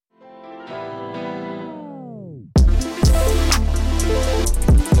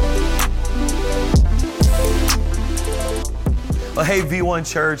Well, hey, V1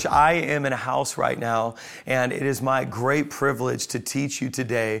 Church, I am in a house right now, and it is my great privilege to teach you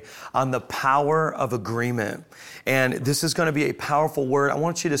today on the power of agreement. And this is going to be a powerful word. I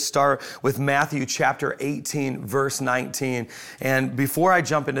want you to start with Matthew chapter 18, verse 19. And before I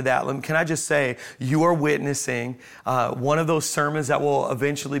jump into that, can I just say, you are witnessing one of those sermons that will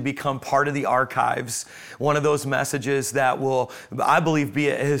eventually become part of the archives, one of those messages that will, I believe, be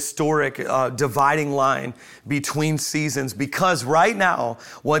a historic dividing line between seasons, because right now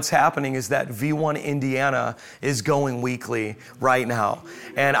what's happening is that V1 Indiana is going weekly right now,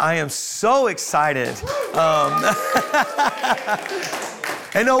 and I am so excited.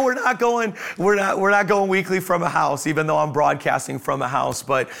 And no, we're not going weekly from a house, even though I'm broadcasting from a house,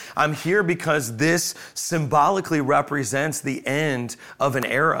 but I'm here because this symbolically represents the end of an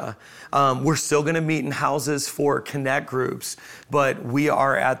era. We're still going to meet in houses for connect groups, but we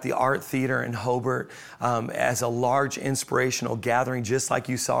are at the Art Theater in Hobart as a large inspirational gathering, just like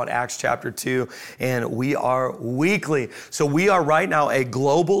you saw in Acts chapter 2, and we are weekly. So we are right now a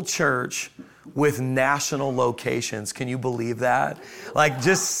global church with national locations. Can you believe that? Like,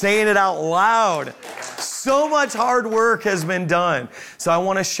 just saying it out loud. So much hard work has been done. So I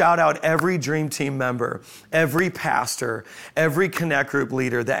want to shout out every Dream Team member, every pastor, every Connect Group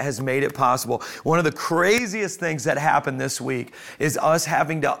leader that has made it possible. One of the craziest things that happened this week is us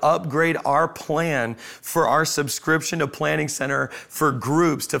having to upgrade our plan for our subscription to Planning Center for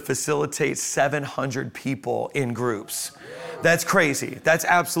groups to facilitate 700 people in groups. That's crazy. That's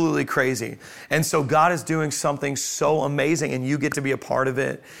absolutely crazy. And so God is doing something so amazing, and you get to be a part of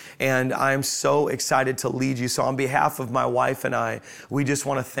it. And I'm so excited to lead you. So on behalf of my wife and I, we just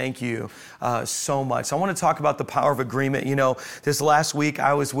want to thank you so much. So I want to talk about the power of agreement. You know, this last week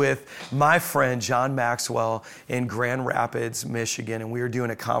I was with my friend John Maxwell in Grand Rapids, Michigan, and we were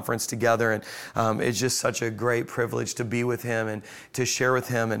doing a conference together. And it's just such a great privilege to be with him and to share with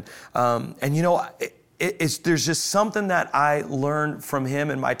him. And you know, there's just something that I learned from him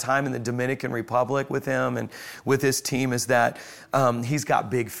in my time in the Dominican Republic with him and with his team is that he's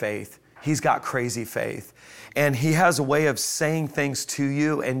got big faith. He's got crazy faith. And he has a way of saying things to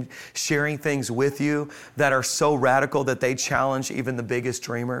you and sharing things with you that are so radical that they challenge even the biggest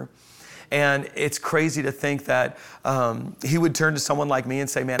dreamer. And it's crazy to think that he would turn to someone like me and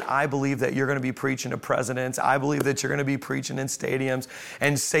say, man, I believe that you're going to be preaching to presidents. I believe that you're going to be preaching in stadiums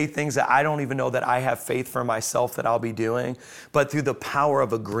and say things that I don't even know that I have faith for myself that I'll be doing, but through the power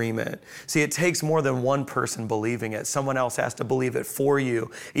of agreement. See, it takes more than one person believing it. Someone else has to believe it for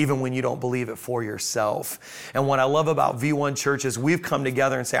you, even when you don't believe it for yourself. And what I love about V1 Church is we've come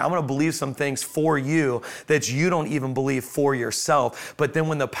together and say, I'm going to believe some things for you that you don't even believe for yourself. But then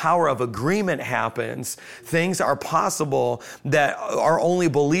when the power of agreement happens, things are possible that are only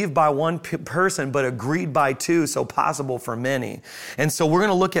believed by one person, but agreed by two, so possible for many. And so we're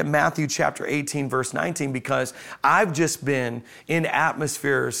going to look at Matthew chapter 18, verse 19, because I've just been in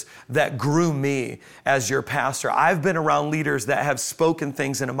atmospheres that grew me as your pastor. I've been around leaders that have spoken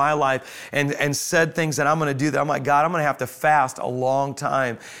things into my life and said things that I'm going to do that I'm like, God, I'm going to have to fast a long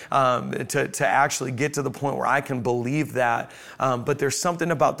time to actually get to the point where I can believe that. But there's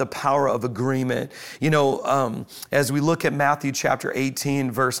something about the power of agreement. You know, as we look at Matthew chapter 18,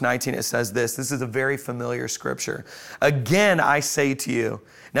 verse 19, it says this. This is a very familiar scripture. Again, I say to you.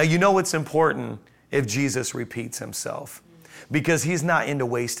 Now, you know what's important if Jesus repeats himself, because he's not into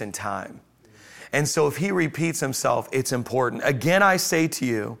wasting time. And so if he repeats himself, it's important. Again, I say to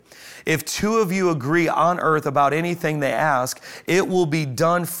you, if two of you agree on earth about anything they ask, it will be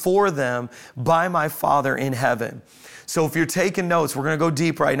done for them by my Father in heaven. So if you're taking notes, we're going to go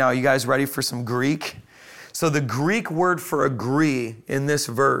deep right now. You guys ready for some Greek? So the Greek word for agree in this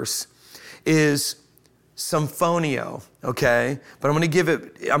verse is symphonio, okay? But I'm going to give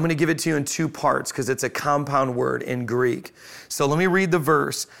it to you in two parts because it's a compound word in Greek. So let me read the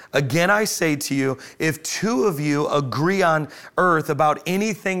verse. Again, I say to you, if two of you agree on earth about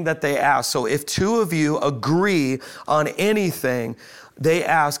anything that they ask, so if two of you agree on anything they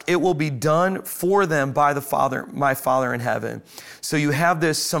ask, it will be done for them by the Father, my Father in heaven. So you have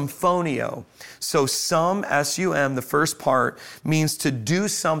this symphonio. So sum, S-U-M, the first part, means to do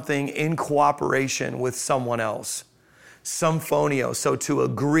something in cooperation with someone else. Symphonio, so to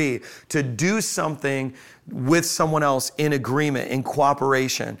agree, to do something with someone else in agreement, in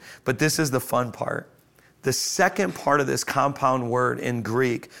cooperation. But this is the fun part. The second part of this compound word in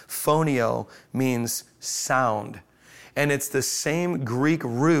Greek, phonio, means sound. And it's the same Greek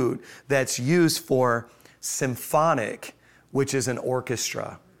root that's used for symphonic, which is an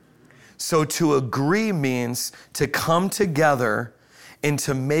orchestra. So to agree means to come together and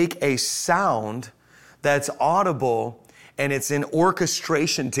to make a sound that's audible and it's in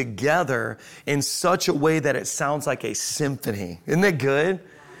orchestration together in such a way that it sounds like a symphony. Isn't that good?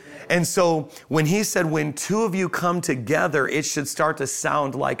 And so when he said, when two of you come together, it should start to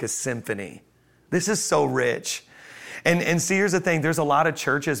sound like a symphony. This is so rich. And see, here's the thing. There's a lot of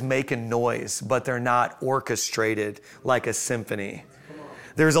churches making noise, but they're not orchestrated like a symphony.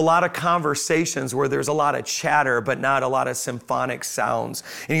 There's a lot of conversations where there's a lot of chatter, but not a lot of symphonic sounds.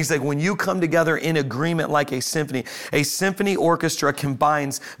 And he's like, when you come together in agreement like a symphony orchestra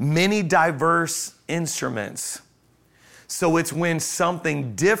combines many diverse instruments. So it's when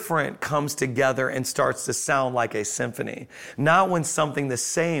something different comes together and starts to sound like a symphony, not when something the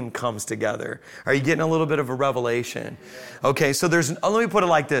same comes together. Are you getting a little bit of a revelation? Okay, so let me put it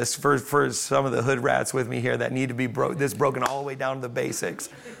like this for some of the hood rats with me here that need to be broken all the way down to the basics.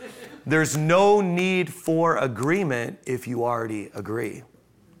 There's no need for agreement if you already agree.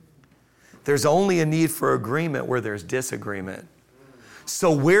 There's only a need for agreement where there's disagreement.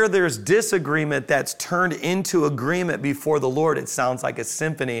 So where there's disagreement that's turned into agreement before the Lord, it sounds like a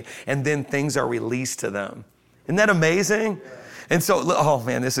symphony, and then things are released to them. Isn't that amazing? Yeah. And so, oh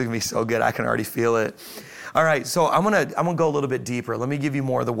man, this is gonna be so good. I can already feel it. All right, so I'm gonna go a little bit deeper. Let me give you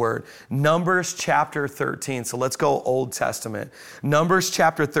more of the word. Numbers chapter 13. So let's go Old Testament. Numbers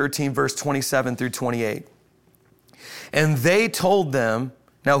chapter 13, verse 27 through 28. And they told them,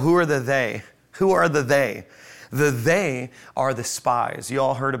 now who are the they? Who are the they? The they are the spies. You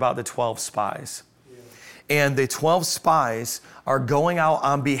all heard about the 12 spies. Yeah. And the 12 spies are going out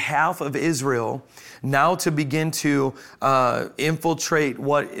on behalf of Israel now to begin to infiltrate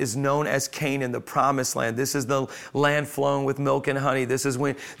what is known as Canaan, the promised land. This is the land flowing with milk and honey. This is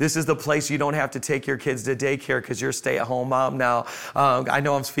the place you don't have to take your kids to daycare because you're a stay-at-home mom now. I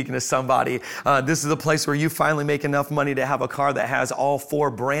know I'm speaking to somebody. This is the place where you finally make enough money to have a car that has all 4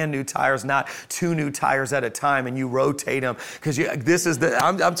 brand new tires, not 2 new tires at a time, and you rotate them because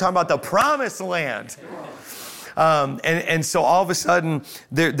I'm talking about the promised land. And so all of a sudden,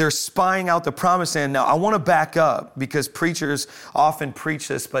 they're spying out the promised land. Now, I want to back up because preachers often preach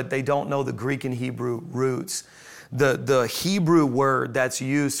this, but they don't know the Greek and Hebrew roots. The Hebrew word that's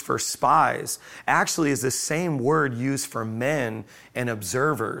used for spies actually is the same word used for men and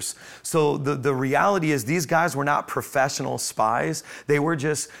observers. So the reality is these guys were not professional spies. They were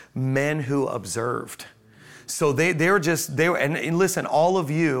just men who observed. So and listen, all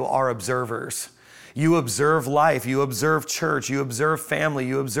of you are observers. You observe life, you observe church, you observe family,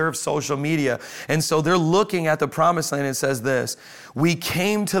 you observe social media. And so they're looking at the promised land and it says this, we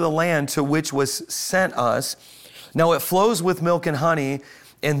came to the land to which was sent us. Now it flows with milk and honey,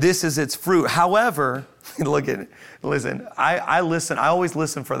 and this is its fruit. However, listen, I always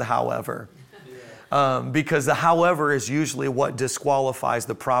listen for the however. Because the however is usually what disqualifies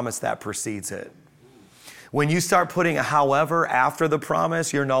the promise that precedes it. When you start putting a however after the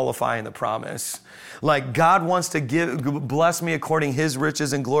promise, you're nullifying the promise. Like God wants to bless me according his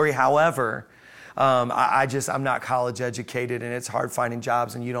riches and glory. However, I'm not college educated and it's hard finding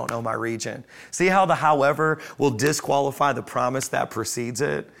jobs and you don't know my region. See how the however will disqualify the promise that precedes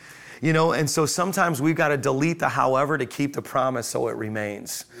it? You know, and so sometimes we've got to delete the however to keep the promise so it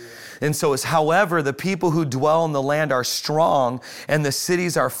remains. Yeah. And so it's, however, the people who dwell in the land are strong and the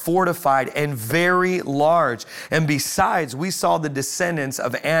cities are fortified and very large. And besides, we saw the descendants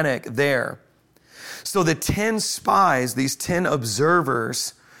of Anak there. So the 10 spies, these 10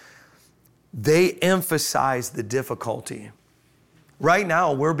 observers, they emphasize the difficulty. Right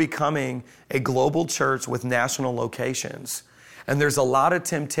now, we're becoming a global church with national locations. And there's a lot of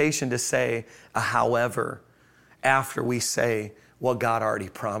temptation to say a however after we say what God already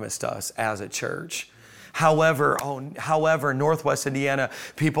promised us as a church. However, Northwest Indiana,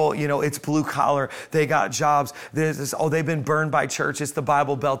 people, it's blue collar. They got jobs. They've been burned by church. It's the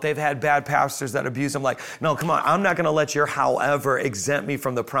Bible Belt. They've had bad pastors that abuse them. Like, no, come on. I'm not going to let your however exempt me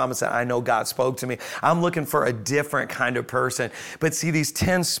from the promise that I know God spoke to me. I'm looking for a different kind of person. But see, these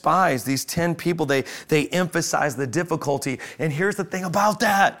 10 spies, these 10 people, they emphasize the difficulty. And here's the thing about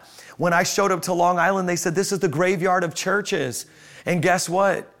that. When I showed up to Long Island, they said, this is the graveyard of churches. And guess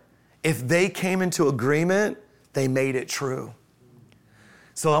what? If they came into agreement, they made it true.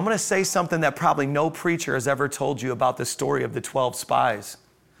 So I'm going to say something that probably no preacher has ever told you about the story of the 12 spies.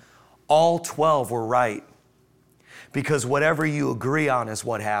 All 12 were right. Because whatever you agree on is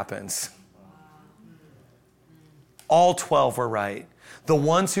what happens. All 12 were right. The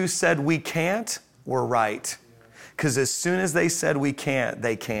ones who said we can't were right. Because as soon as they said we can't,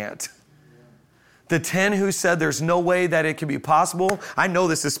 they can't. The 10 who said there's no way that it can be possible, I know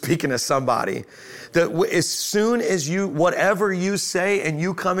this is speaking to somebody. That as soon as whatever you say and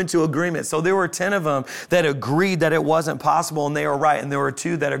you come into agreement. So there were 10 of them that agreed that it wasn't possible and they were right. And there were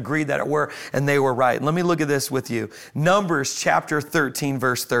 2 that agreed that it were and they were right. Let me look at this with you. Numbers chapter 13,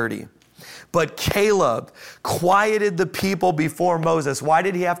 verse 30. But Caleb quieted the people before Moses. Why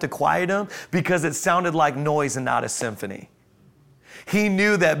did he have to quiet them? Because it sounded like noise and not a symphony. He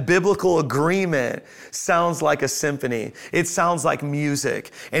knew that biblical agreement sounds like a symphony. It sounds like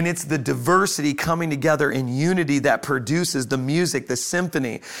music. And it's the diversity coming together in unity that produces the music, the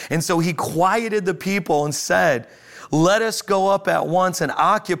symphony. And so he quieted the people and said, let us go up at once and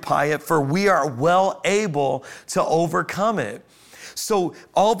occupy it, for we are well able to overcome it. So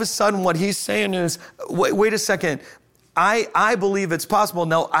all of a sudden what he's saying is, wait a second, I believe it's possible.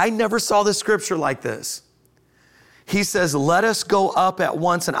 No, I never saw the scripture like this. He says, let us go up at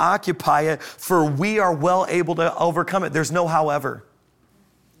once and occupy it, for we are well able to overcome it. There's no however.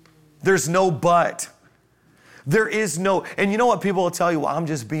 There's no but. There is no, and you know what people will tell you? Well, I'm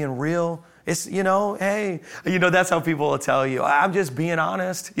just being real. It's, hey, that's how people will tell you. I'm just being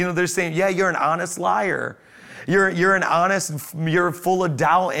honest. They're saying, yeah, you're an honest liar. You're an honest, you're full of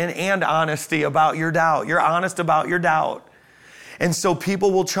doubt and honesty about your doubt. You're honest about your doubt. And so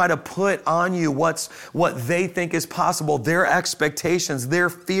people will try to put on you what they think is possible, their expectations, their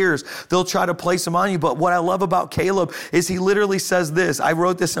fears. They'll try to place them on you. But what I love about Caleb is he literally says this. I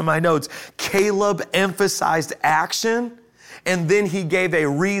wrote this in my notes. Caleb emphasized action, and then he gave a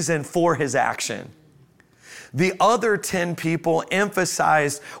reason for his action. The other 10 people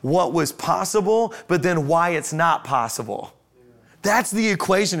emphasized what was possible, but then why it's not possible. That's the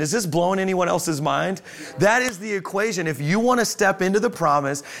equation. Is this blowing anyone else's mind? That is the equation. If you want to step into the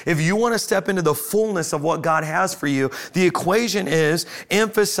promise, if you want to step into the fullness of what God has for you, the equation is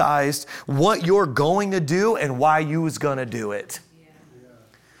emphasized what you're going to do and why you was going to do it.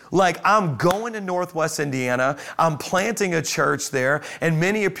 Like, I'm going to Northwest Indiana, I'm planting a church there, and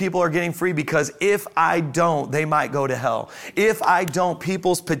many people are getting free because if I don't, they might go to hell. If I don't,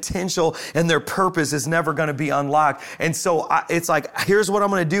 people's potential and their purpose is never going to be unlocked. And so it's like, here's what I'm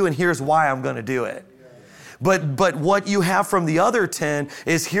going to do, and here's why I'm going to do it. But what you have from the other 10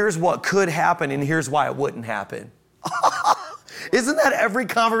 is here's what could happen, and here's why it wouldn't happen. Isn't that every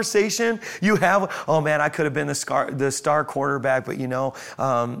conversation you have? Oh man, I could have been the star quarterback, but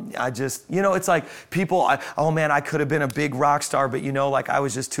it's like people, I could have been a big rock star, but I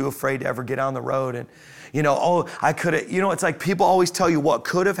was just too afraid to ever get on the road. And, I could have, it's like people always tell you what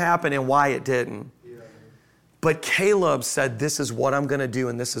could have happened and why it didn't. Yeah. But Caleb said, this is what I'm going to do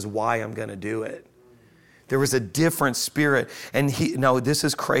and this is why I'm going to do it. There was a different spirit. And this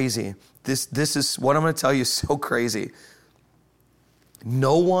is crazy. This is what I'm going to tell you is so crazy.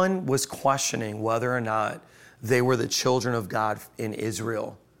 No one was questioning whether or not they were the children of God in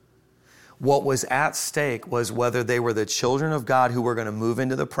Israel. What was at stake was whether they were the children of God who were going to move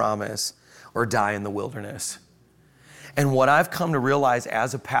into the promise or die in the wilderness. And what I've come to realize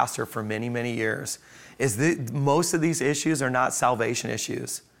as a pastor for many, many years is that most of these issues are not salvation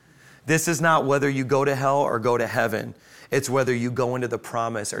issues. This is not whether you go to hell or go to heaven. It's whether you go into the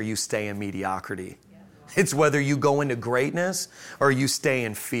promise or you stay in mediocrity. It's whether you go into greatness or you stay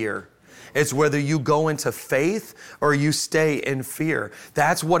in fear. It's whether you go into faith or you stay in fear.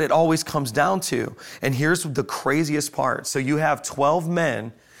 That's what it always comes down to. And here's the craziest part. So you have 12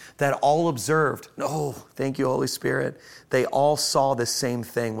 men that all observed. Oh, thank you, Holy Spirit. They all saw the same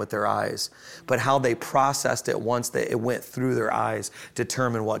thing with their eyes. But how they processed it once it went through their eyes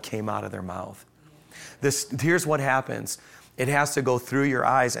determined what came out of their mouth. Here's what happens. It has to go through your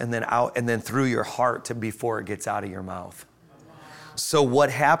eyes and then out and then through your heart before it gets out of your mouth. So what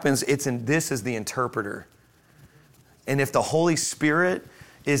happens, this is the interpreter. And if the Holy Spirit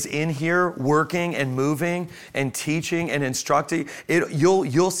is in here working and moving and teaching and instructing,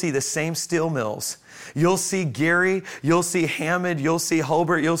 you'll see the same steel mills. You'll see Gary, you'll see Hammond, you'll see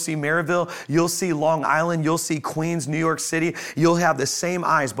Hobart, you'll see Maryville, you'll see Long Island, you'll see Queens, New York City. You'll have the same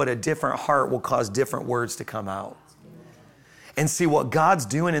eyes, but a different heart will cause different words to come out. And see, what God's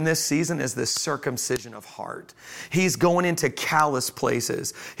doing in this season is this circumcision of heart. He's going into callous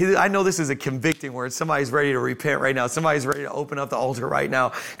places. I know this is a convicting word. Somebody's ready to repent right now. Somebody's ready to open up the altar right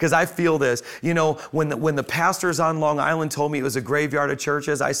now because I feel this. When the pastors on Long Island told me it was a graveyard of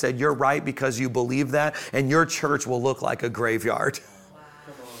churches, I said, you're right because you believe that, and your church will look like a graveyard.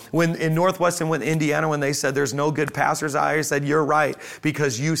 When in Northwest and Indiana, when they said there's no good pastors, I said, you're right,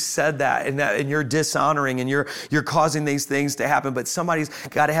 because you said that and you're dishonoring and you're causing these things to happen. But somebody's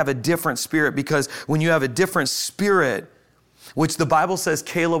got to have a different spirit, because when you have a different spirit, which the Bible says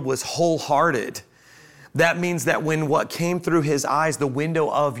Caleb was wholehearted. That means that when what came through his eyes, the window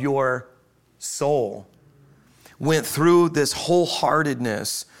of your soul, went through this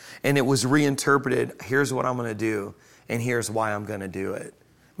wholeheartedness and it was reinterpreted, here's what I'm going to do and here's why I'm going to do it.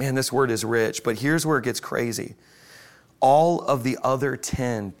 Man, this word is rich, but here's where it gets crazy. All of the other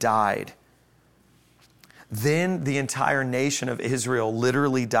 10 died. Then the entire nation of Israel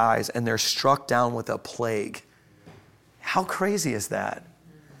literally dies and they're struck down with a plague. How crazy is that?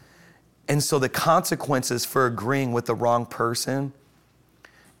 And so the consequences for agreeing with the wrong person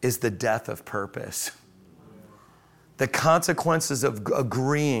is the death of purpose. The consequences of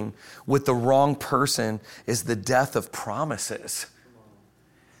agreeing with the wrong person is the death of promises.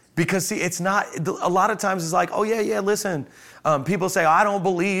 Because see, it's not, a lot of times it's like, oh yeah, listen. People say, I don't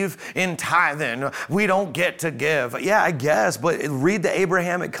believe in tithing. We don't get to give. Yeah, I guess, but read the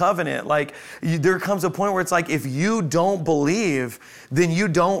Abrahamic covenant. Like there comes a point where it's like, if you don't believe, then you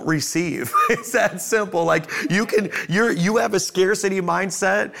don't receive. It's that simple. Like you have a scarcity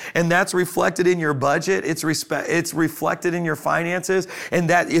mindset and that's reflected in your budget. It's reflected in your finances. And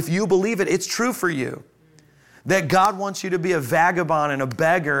that if you believe it, it's true for you. That God wants you to be a vagabond and a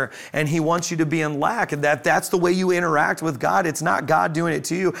beggar, and he wants you to be in lack, and that's the way you interact with God. It's not God doing it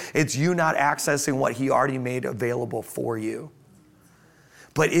to you. It's you not accessing what he already made available for you.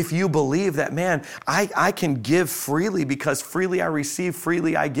 But if you believe that, man, I can give freely because freely I receive,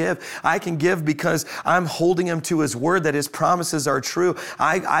 freely I give. I can give because I'm holding him to his word, that his promises are true.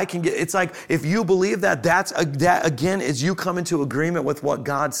 I can get, it's like, if you believe that, that again is you come into agreement with what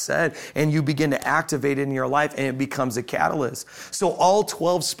God said and you begin to activate it in your life and it becomes a catalyst. So all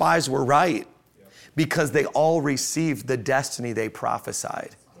 12 spies were right because they all received the destiny they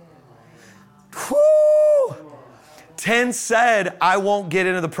prophesied. Whoo! 10 said, I won't get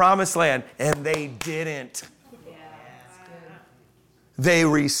into the promised land. And they didn't. Yeah, they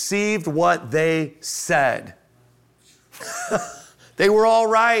received what they said. They were all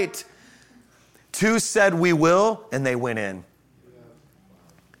right. 2 said, we will, and they went in.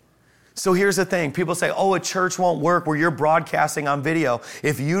 So here's the thing. People say, oh, a church won't work where you're broadcasting on video.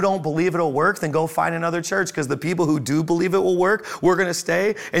 If you don't believe it'll work, then go find another church, because the people who do believe it will work, we're going to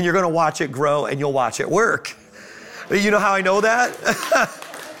stay, and you're going to watch it grow, and you'll watch it work. You know how I know that?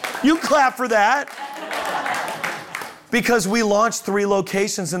 You clap for that. Because we launched 3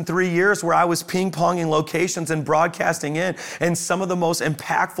 locations in 3 years where I was ping-ponging locations and broadcasting in. And some of the most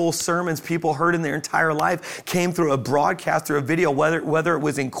impactful sermons people heard in their entire life came through a broadcast, through a video, whether it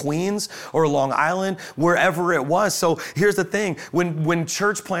was in Queens or Long Island, wherever it was. So here's the thing. When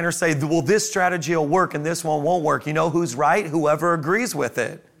church planners say, well, this strategy will work and this one won't work, you know who's right? Whoever agrees with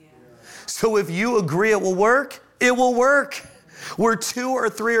it. Yeah. So if you agree it will work, it will work. Where 2 or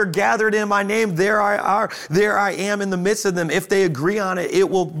 3 are gathered in my name, there I am in the midst of them. If they agree on it, it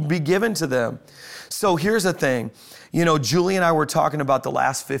will be given to them. So here's the thing. You know, Julie and I were talking about the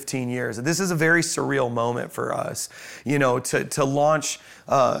last 15 years. This is a very surreal moment for us, you know, to launch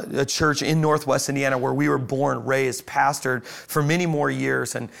a church in Northwest Indiana where we were born, raised, pastored for many more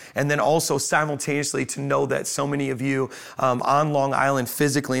years. And then also simultaneously to know that so many of you on Long Island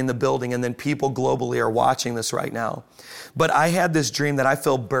physically in the building, and then people globally are watching this right now. But I had this dream that I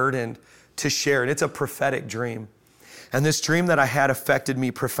feel burdened to share, and it's a prophetic dream. And this dream that I had affected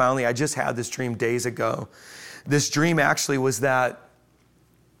me profoundly. I just had this dream days ago. This dream actually was that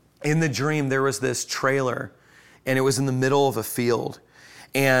in the dream there was this trailer, and it was in the middle of a field,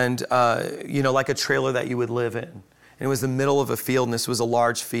 and you know, like a trailer that you would live in. And it was the middle of a field, and this was a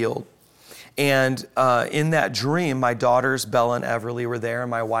large field. And in that dream, my daughters Bella and Everly were there,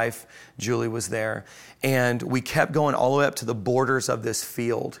 and my wife Julie was there, and we kept going all the way up to the borders of this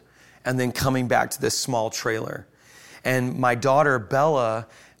field, and then coming back to this small trailer. And my daughter Bella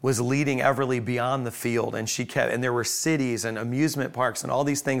was leading Everly beyond the field, and and there were cities and amusement parks and all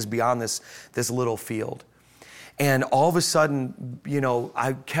these things beyond this little field. And all of a sudden, you know,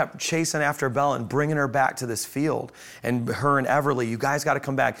 I kept chasing after Bella and bringing her back to this field, and her and Everly, you guys got to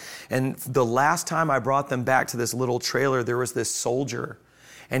come back. And the last time I brought them back to this little trailer, there was this soldier,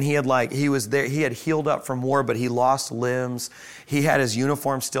 and he was there, he had healed up from war, but he lost limbs. He had his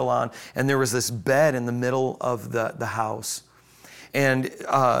uniform still on, and there was this bed in the middle of the house. And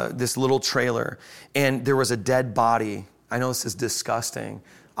this little trailer, and there was a dead body, I know this is disgusting,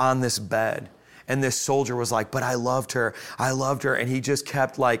 on this bed. And this soldier was like, but I loved her. And he just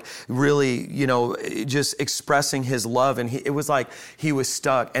kept like really, you know, just expressing his love. And it was like he was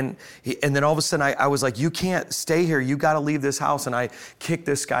stuck. And then all of a sudden I was like, you can't stay here. You got to leave this house. And I kicked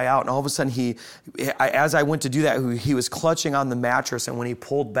this guy out. And all of a sudden as I went to do that, he was clutching on the mattress. And when he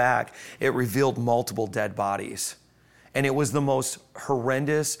pulled back, it revealed multiple dead bodies. And it was the most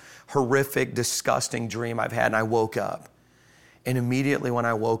horrendous, horrific, disgusting dream I've had. And I woke up. And immediately when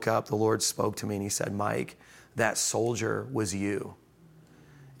I woke up, the Lord spoke to me and he said, Mike, that soldier was you.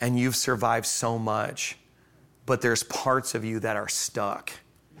 And you've survived so much, but there's parts of you that are stuck.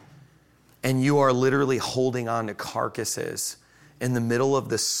 And you are literally holding on to carcasses in the middle of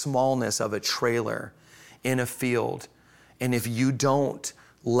the smallness of a trailer in a field. And if you don't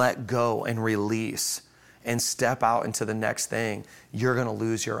let go and release and step out into the next thing, you're going to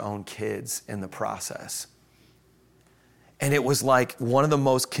lose your own kids in the process. And it was like one of the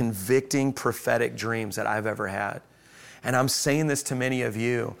most convicting prophetic dreams that I've ever had. And I'm saying this to many of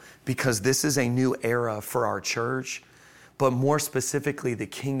you because this is a new era for our church, but more specifically, the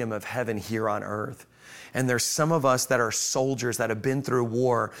kingdom of heaven here on earth. And there's some of us that are soldiers that have been through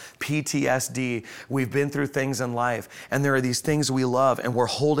war, PTSD. We've been through things in life. And there are these things we love and we're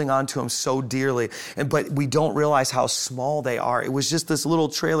holding on to them so dearly. But we don't realize how small they are. It was just this little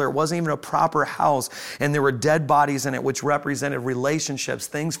trailer. It wasn't even a proper house. And there were dead bodies in it, which represented relationships,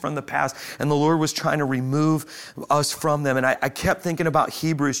 things from the past. And the Lord was trying to remove us from them. And I kept thinking about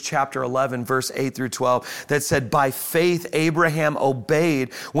Hebrews chapter 11, verse 8 through 12, that said, by faith, Abraham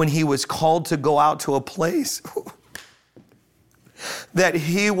obeyed when he was called to go out to a place that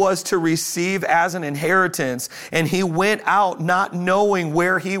he was to receive as an inheritance, and he went out not knowing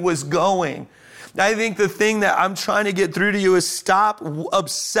where he was going. I think the thing that I'm trying to get through to you is stop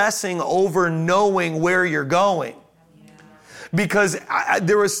obsessing over knowing where you're going. Because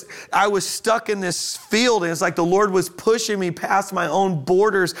I was stuck in this field, and it's like the Lord was pushing me past my own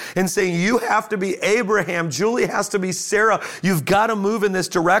borders and saying, you have to be Abraham. Julie has to be Sarah. You've got to move in this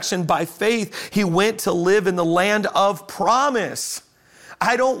direction. By faith, he went to live in the land of promise.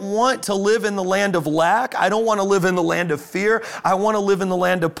 I don't want to live in the land of lack. I don't want to live in the land of fear. I want to live in the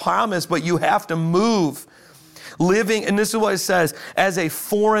land of promise, but you have to move. Living, and this is what it says, as a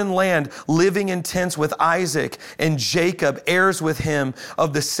foreign land, living in tents with Isaac and Jacob, heirs with him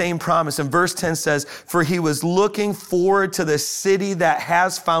of the same promise. And verse 10 says, for he was looking forward to the city that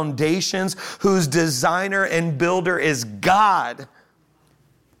has foundations, whose designer and builder is God.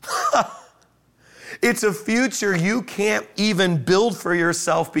 It's a future you can't even build for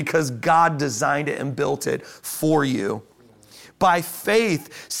yourself because God designed it and built it for you. By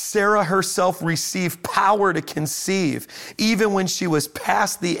faith, Sarah herself received power to conceive, even when she was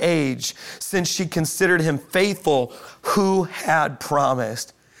past the age, since she considered him faithful who had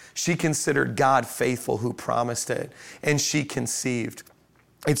promised. She considered God faithful who promised it, and she conceived.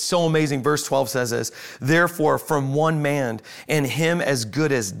 It's so amazing. Verse 12 says this, therefore, from one man, and him as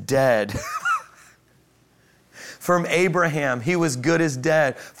good as dead, from Abraham, he was good as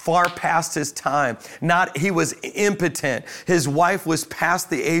dead, far past his time. He was impotent. His wife was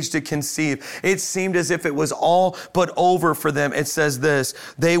past the age to conceive. It seemed as if it was all but over for them. It says this,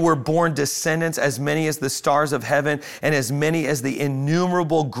 they were born descendants as many as the stars of heaven and as many as the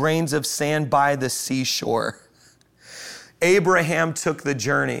innumerable grains of sand by the seashore. Abraham took the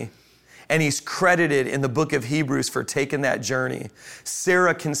journey. And he's credited in the book of Hebrews for taking that journey.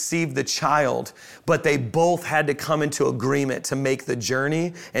 Sarah conceived the child, but they both had to come into agreement to make the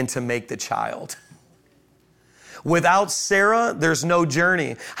journey and to make the child. Without Sarah, there's no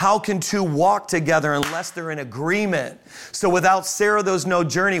journey. How can two walk together unless they're in agreement? So without Sarah, there's no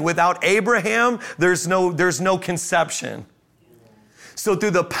journey. Without Abraham, there's no conception. So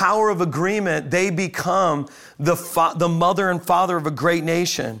through the power of agreement, they become the mother and father of a great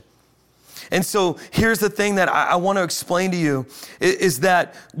nation. And so here's the thing that I want to explain to you is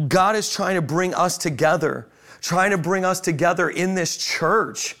that God is trying to bring us together in this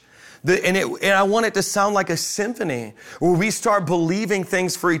church. And I want it to sound like a symphony where we start believing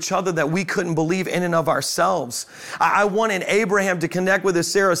things for each other that we couldn't believe in and of ourselves. I want an Abraham to connect with a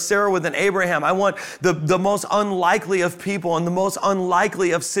Sarah, Sarah with an Abraham. I want the most unlikely of people and the most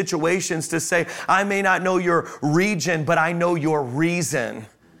unlikely of situations to say, I may not know your region, but I know your reason.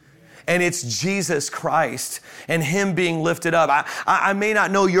 And it's Jesus Christ and him being lifted up. I may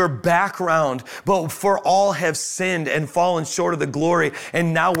not know your background, but for all have sinned and fallen short of the glory.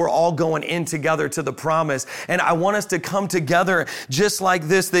 And now we're all going in together to the promise. And I want us to come together just like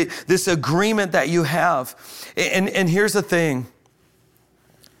this agreement that you have. And here's the thing.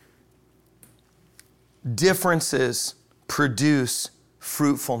 Differences produce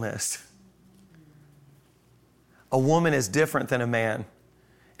fruitfulness. A woman is different than a man.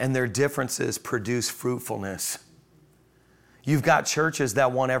 And their differences produce fruitfulness. You've got churches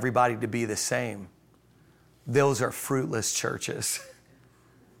that want everybody to be the same. Those are fruitless churches.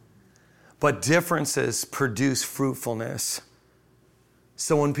 But differences produce fruitfulness.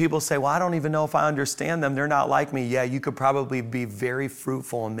 So when people say, well, I don't even know if I understand them, they're not like me. Yeah, you could probably be very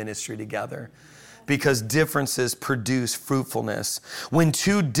fruitful in ministry together, because differences produce fruitfulness. When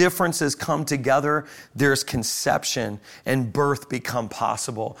two differences come together, there's conception and birth become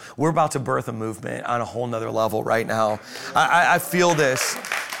possible. We're about to birth a movement on a whole nother level right now. I feel this.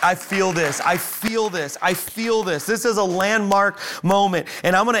 I feel this. I feel this. I feel this. This is a landmark moment.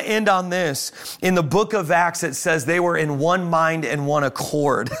 And I'm going to end on this. In the book of Acts, it says they were in one mind and one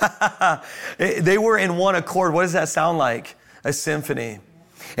accord. They were in one accord. What does that sound like? A symphony.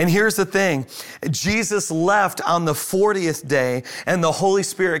 And here's the thing. Jesus left on the 40th day and the Holy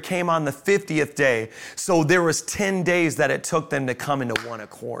Spirit came on the 50th day. So there was 10 days that it took them to come into one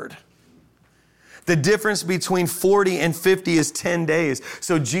accord. The difference between 40 and 50 is 10 days.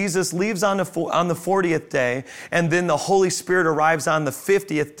 So Jesus leaves on the 40th day, and then the Holy Spirit arrives on the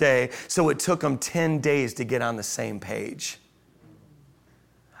 50th day. So it took them 10 days to get on the same page.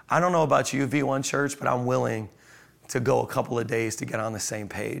 I don't know about you, V1 Church, but I'm willing to go a couple of days to get on the same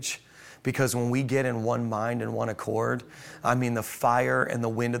page. Because when we get in one mind and one accord, I mean, the fire and the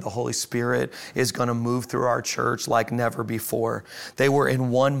wind of the Holy Spirit is going to move through our church like never before. They were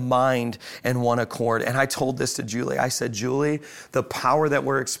in one mind and one accord. And I told this to Julie. I said, Julie, the power that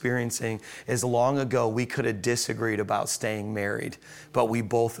we're experiencing is long ago we could have disagreed about staying married, but we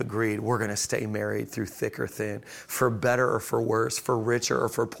both agreed we're going to stay married through thick or thin, for better or for worse, for richer or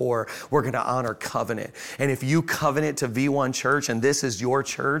for poor. We're going to honor covenant. And if you covenant to V1 Church and this is your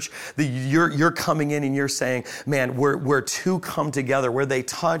church, you're coming in and you're saying, man, where two come together, where they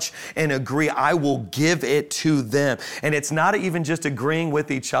touch and agree, I will give it to them. And it's not even just agreeing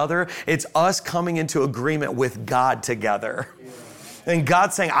with each other, it's us coming into agreement with God together. And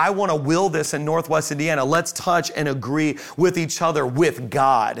God's saying, I want to will this in Northwest Indiana. Let's touch and agree with each other with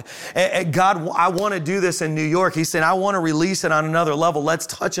God. And God, I want to do this in New York. He said, I want to release it on another level. Let's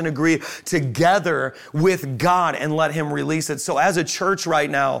touch and agree together with God and let him release it. So as a church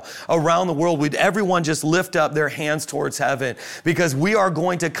right now around the world, everyone just lift up their hands towards heaven, because we are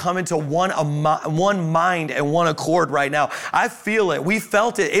going to come into one mind and one accord right now. I feel it. We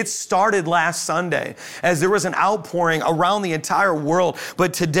felt it. It started last Sunday as there was an outpouring around the entire world.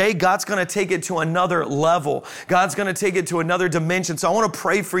 But today, God's going to take it to another level. God's going to take it to another dimension. So I want to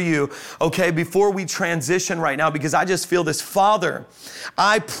pray for you, okay, before we transition right now, because I just feel this. Father,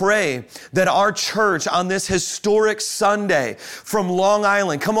 I pray that our church on this historic Sunday from Long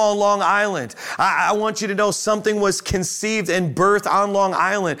Island, come on, Long Island, I want you to know something was conceived and birthed on Long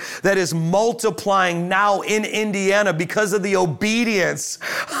Island that is multiplying now in Indiana because of the obedience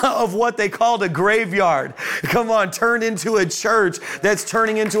of what they called a graveyard. Come on, turned into a church that's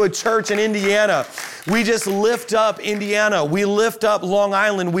turning into a church in Indiana. We just lift up Indiana. We lift up Long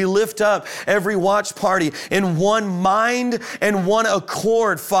Island. We lift up every watch party in one mind and one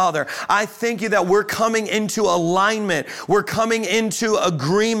accord, Father. I thank you that we're coming into alignment. We're coming into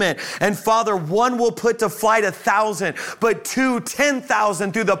agreement. And Father, one will put to flight 1,000, but two,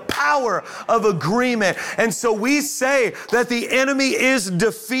 10,000 through the power of agreement. And so we say that the enemy is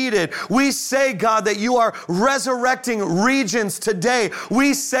defeated. We say, God, that you are resurrecting regions today.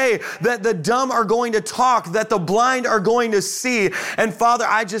 We say that the dumb are going to talk, that the blind are going to see. And Father,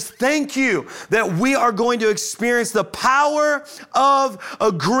 I just thank you that we are going to experience the power of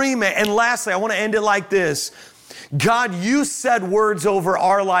agreement. And lastly, I want to end it like this. God, you said words over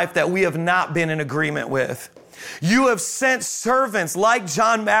our life that we have not been in agreement with. You have sent servants like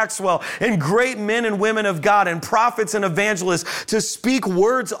John Maxwell and great men and women of God and prophets and evangelists to speak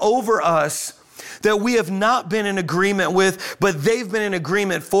words over us that we have not been in agreement with, but they've been in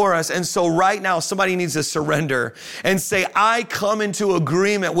agreement for us. And so right now, somebody needs to surrender and say, I come into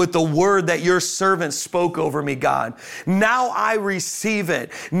agreement with the word that your servant spoke over me, God. Now I receive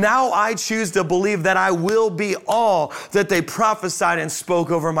it. Now I choose to believe that I will be all that they prophesied and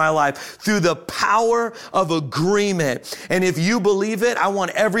spoke over my life through the power of agreement. And if you believe it, I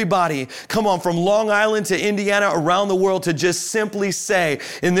want everybody, come on, from Long Island to Indiana, around the world, to just simply say,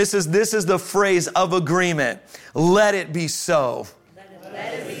 and this is the phrase of agreement, let it be so.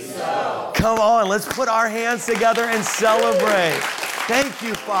 Let it be so. Come on, let's put our hands together and celebrate. Thank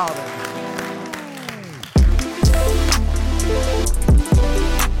you, Father.